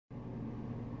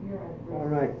All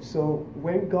right, so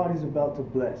when God is about to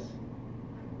bless,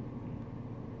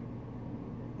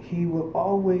 He will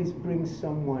always bring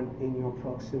someone in your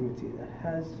proximity that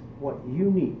has what you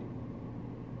need.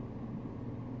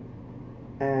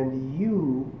 And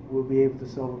you will be able to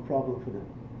solve a problem for them.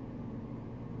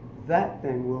 That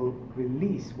then will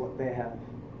release what they have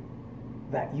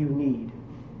that you need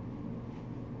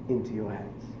into your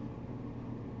hands.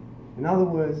 In other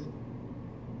words,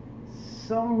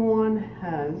 someone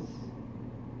has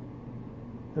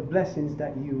the blessings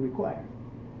that you require.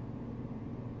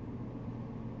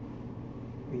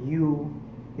 You,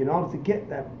 in order to get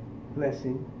that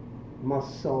blessing,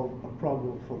 must solve a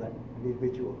problem for that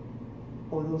individual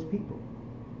or those people.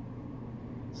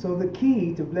 So the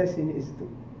key to blessing is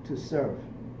to serve.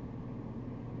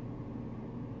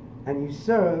 And you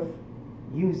serve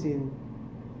using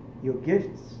your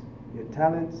gifts, your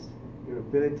talents, your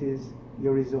abilities,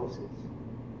 your resources.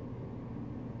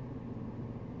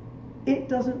 It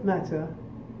doesn't matter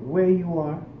where you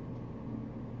are,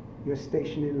 your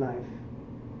station in life.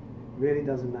 Really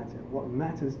doesn't matter. What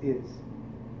matters is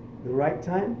the right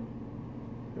time,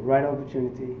 the right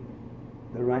opportunity,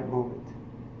 the right moment,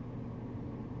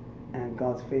 and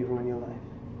God's favor on your life.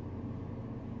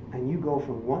 And you go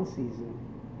from one season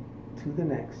to the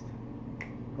next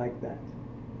like that.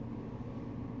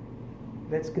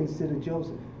 Let's consider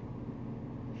Joseph.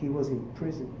 He was in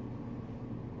prison.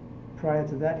 Prior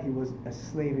to that, he was a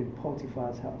slave in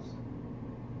Potiphar's house.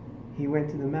 He went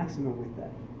to the maximum with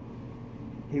that.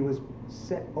 He was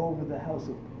set over the house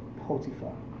of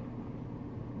Potiphar.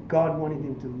 God wanted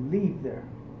him to leave there,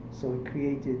 so he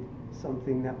created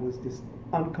something that was just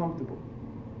uncomfortable.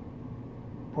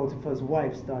 Potiphar's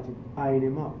wife started eyeing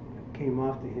him up, came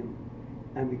after him,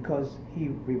 and because he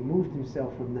removed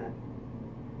himself from that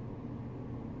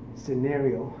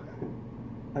scenario,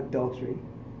 adultery,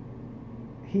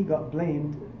 he got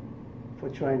blamed for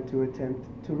trying to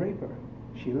attempt to rape her.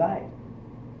 She lied.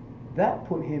 That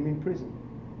put him in prison.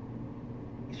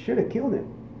 It should have killed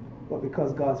him, but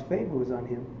because God's favor was on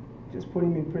him, just put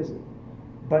him in prison.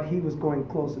 But he was going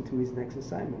closer to his next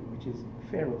assignment, which is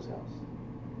Pharaoh's house.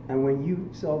 And when you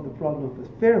solve the problem for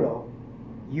Pharaoh,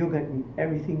 you're getting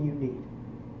everything you need.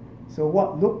 So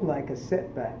what looked like a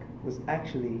setback was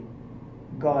actually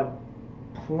God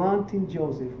planting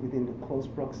Joseph within the close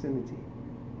proximity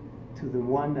to the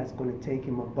one that's going to take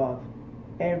him above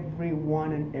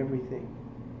everyone and everything.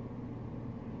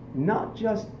 Not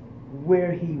just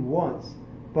where he was,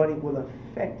 but it will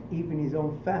affect even his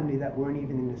own family that weren't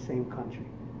even in the same country.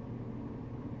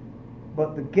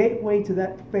 But the gateway to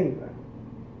that favor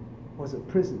was a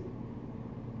prison.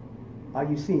 Are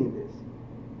you seeing this?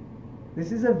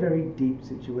 This is a very deep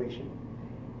situation.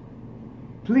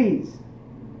 Please,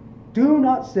 do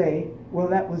not say, well,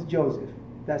 that was Joseph.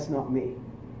 That's not me.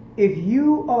 If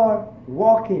you are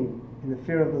walking in the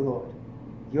fear of the Lord,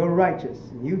 you're righteous,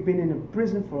 and you've been in a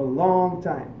prison for a long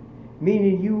time,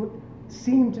 meaning you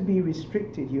seem to be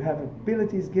restricted, you have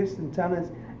abilities, gifts, and talents,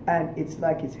 and it's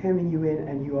like it's hemming you in,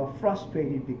 and you are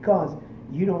frustrated because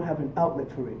you don't have an outlet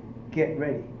for it. Get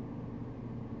ready.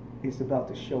 It's about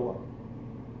to show up.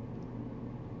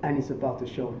 And it's about to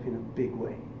show up in a big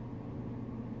way.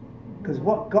 Because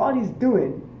what God is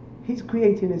doing, He's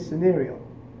creating a scenario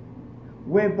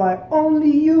whereby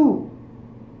only you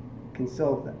can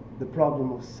solve that, the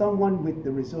problem of someone with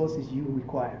the resources you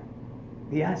require,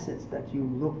 the assets that you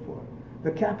look for,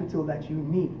 the capital that you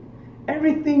need.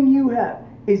 Everything you have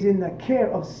is in the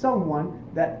care of someone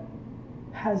that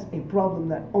has a problem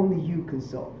that only you can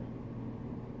solve.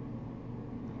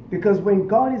 Because when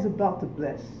God is about to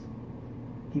bless,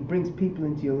 He brings people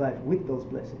into your life with those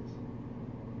blessings.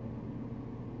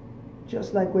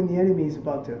 Just like when the enemy is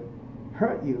about to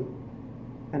hurt you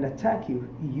and attack you,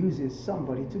 he uses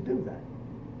somebody to do that.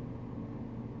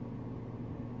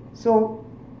 So,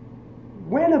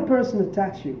 when a person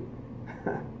attacks you,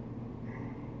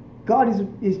 God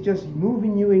is just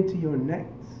moving you into your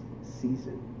next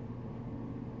season.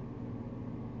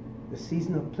 The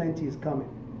season of plenty is coming.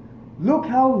 Look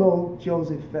how low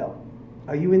Joseph fell.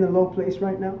 Are you in a low place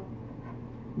right now?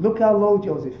 Look how low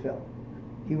Joseph fell.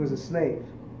 He was a slave,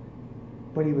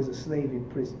 but he was a slave in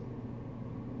prison.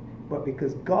 But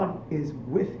because God is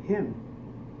with him,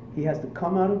 he has to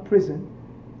come out of prison,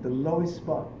 the lowest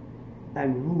spot,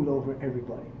 and rule over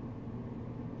everybody,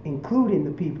 including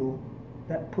the people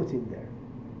that put him there.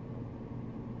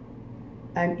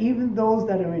 And even those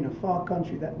that are in a far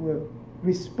country that were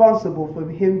responsible for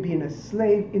him being a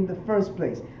slave in the first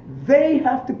place, they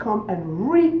have to come and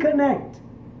reconnect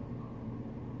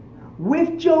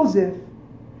with Joseph,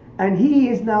 and he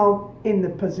is now in the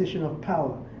position of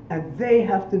power and they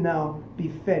have to now be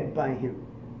fed by him.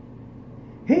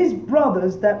 His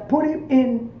brothers that put him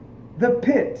in the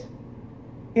pit,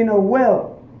 in a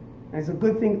well, and it's a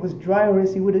good thing it was dry, or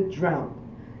else he would have drowned.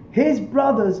 His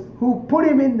brothers who put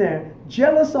him in there,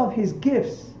 jealous of his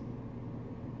gifts,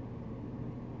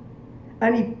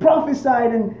 and he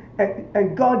prophesied,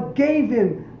 and God gave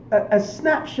him a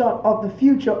snapshot of the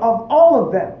future of all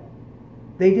of them.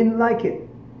 They didn't like it.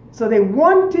 So they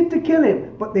wanted to kill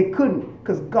him, but they couldn't,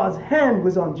 because God's hand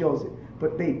was on Joseph.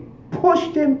 But they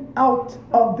pushed him out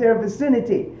of their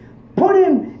vicinity, put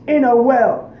him in a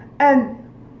well. And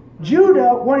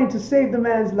Judah, wanting to save the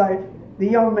man's life, the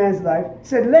young man's life,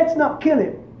 said, let's not kill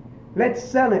him. Let's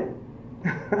sell him.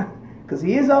 Because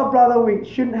he is our brother. We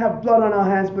shouldn't have blood on our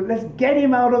hands, but let's get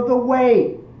him out of the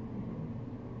way.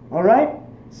 All right?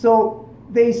 So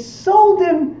they sold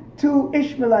him to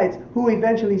Ishmaelites, who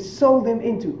eventually sold him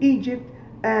into Egypt,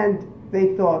 and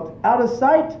they thought, out of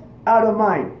sight, out of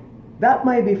mind. That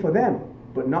might be for them,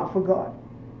 but not for God.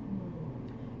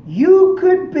 You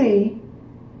could be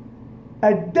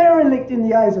a derelict in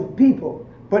the eyes of people,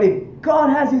 but if God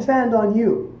has his hand on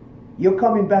you, you're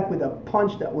coming back with a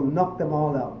punch that will knock them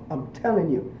all out. I'm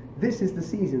telling you, this is the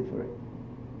season for it.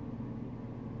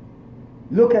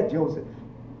 Look at Joseph.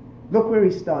 Look where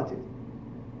he started.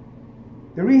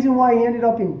 The reason why he ended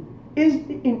up in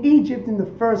Egypt in the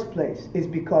first place is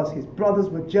because his brothers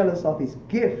were jealous of his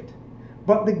gift.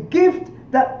 But the gift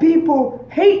that people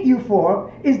hate you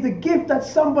for is the gift that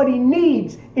somebody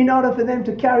needs in order for them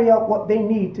to carry out what they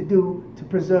need to do to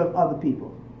preserve other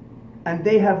people. And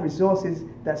they have resources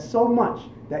that's so much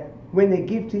that when they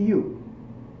give to you,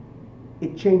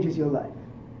 it changes your life.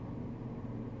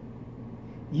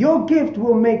 Your gift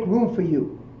will make room for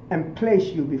you and place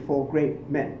you before great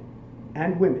men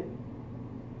and women.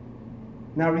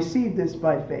 Now receive this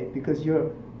by faith, because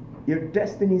your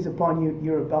destiny is upon you.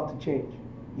 You're about to change.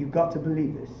 You've got to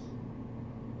believe this.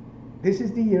 This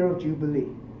is the year of Jubilee.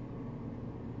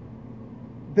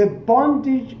 The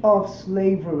bondage of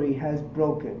slavery has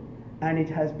broken, and it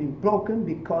has been broken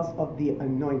because of the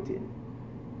anointing.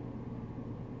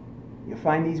 You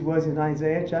find these words in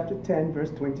Isaiah chapter 10,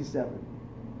 verse 27.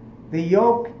 The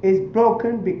yoke is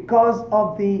broken because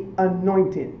of the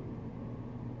anointing.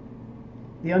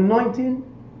 The anointing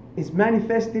is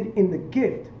manifested in the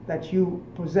gift that you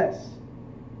possess.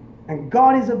 And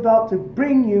God is about to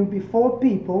bring you before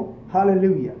people,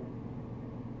 hallelujah,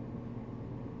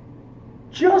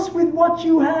 just with what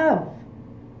you have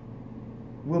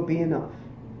will be enough.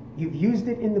 You've used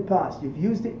it in the past. You've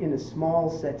used it in a small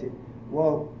setting.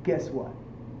 Well, guess what?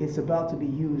 It's about to be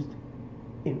used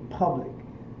in public.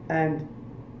 And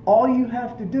all you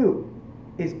have to do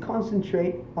is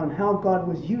concentrate on how God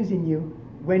was using you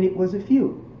when it was a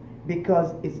few.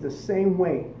 Because it's the same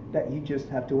way that you just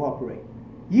have to operate.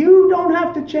 You don't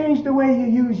have to change the way you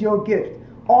use your gift.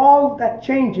 All that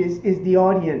changes is the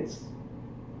audience.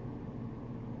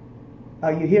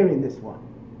 Are you hearing this one?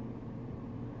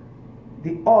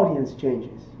 The audience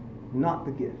changes, not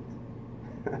the gift.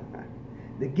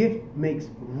 The gift makes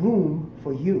room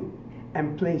for you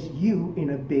and place you in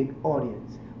a big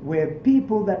audience where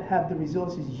people that have the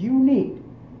resources you need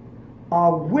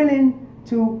are willing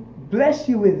to bless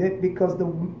you with it, because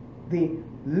the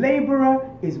laborer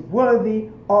is worthy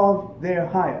of their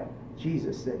hire.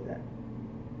 Jesus said that.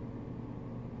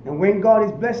 And when God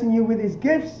is blessing you with his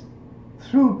gifts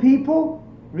through people,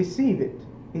 receive it.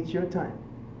 It's your time.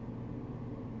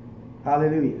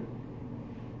 Hallelujah.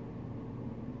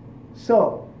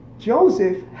 So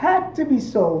Joseph had to be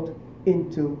sold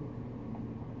into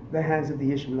the hands of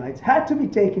the Ishmaelites, had to be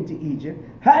taken to Egypt,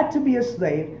 had to be a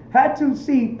slave, had to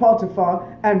see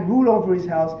Potiphar and rule over his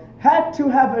house, had to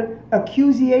have an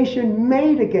accusation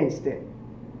made against him.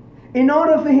 In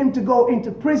order for him to go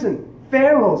into prison,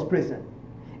 Pharaoh's prison,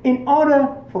 in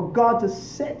order for God to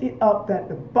set it up that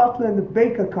the butler and the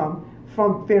baker come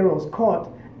from Pharaoh's court,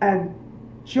 and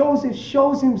Joseph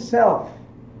shows himself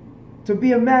to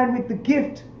be a man with the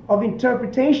gift of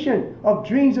interpretation of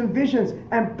dreams and visions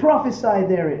and prophesy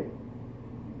therein.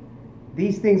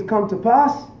 These things come to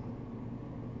pass,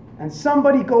 and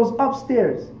somebody goes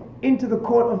upstairs into the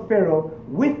court of Pharaoh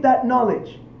with that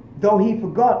knowledge, though he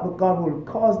forgot, but God will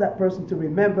cause that person to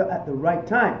remember at the right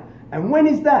time. And when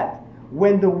is that?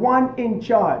 When the one in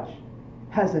charge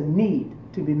has a need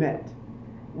to be met,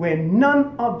 when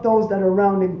none of those that are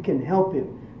around him can help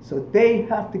him. So they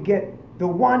have to get the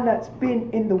one that's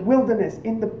been in the wilderness,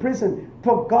 in the prison,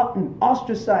 forgotten,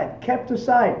 ostracized, kept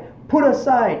aside, put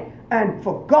aside, and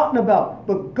forgotten about.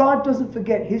 But God doesn't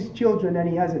forget his children, and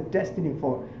he has a destiny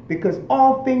for it. Because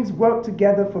all things work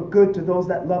together for good to those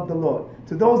that love the Lord,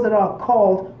 to those that are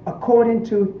called according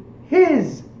to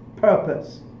His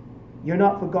purpose. You're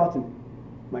not forgotten,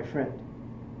 my friend.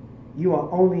 You are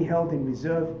only held in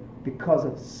reserve because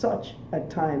of such a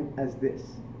time as this.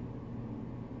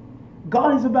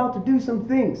 God is about to do some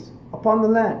things upon the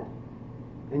land.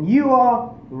 And you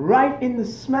are right in the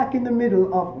smack in the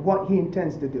middle of what He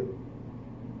intends to do.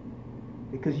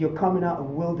 Because you're coming out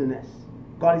of wilderness.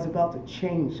 God is about to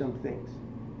change some things.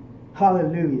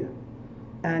 Hallelujah.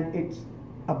 And its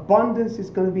abundance is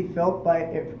going to be felt by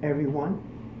everyone.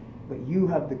 But you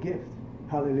have the gift.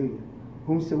 Hallelujah.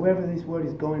 Whomsoever this word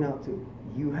is going out to,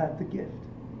 you have the gift.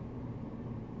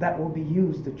 That will be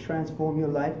used to transform your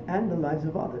life and the lives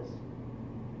of others.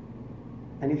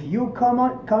 And if you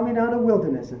coming out of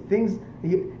wilderness and things,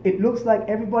 it looks like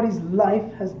everybody's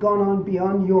life has gone on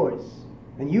beyond yours,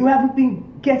 and you haven't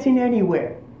been getting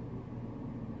anywhere,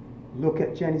 look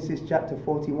at Genesis chapter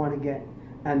 41 again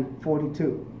and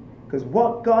 42. Because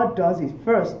what God does is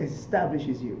first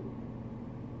establishes you.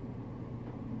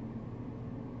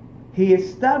 He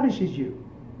establishes you.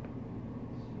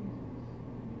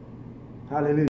 Hallelujah.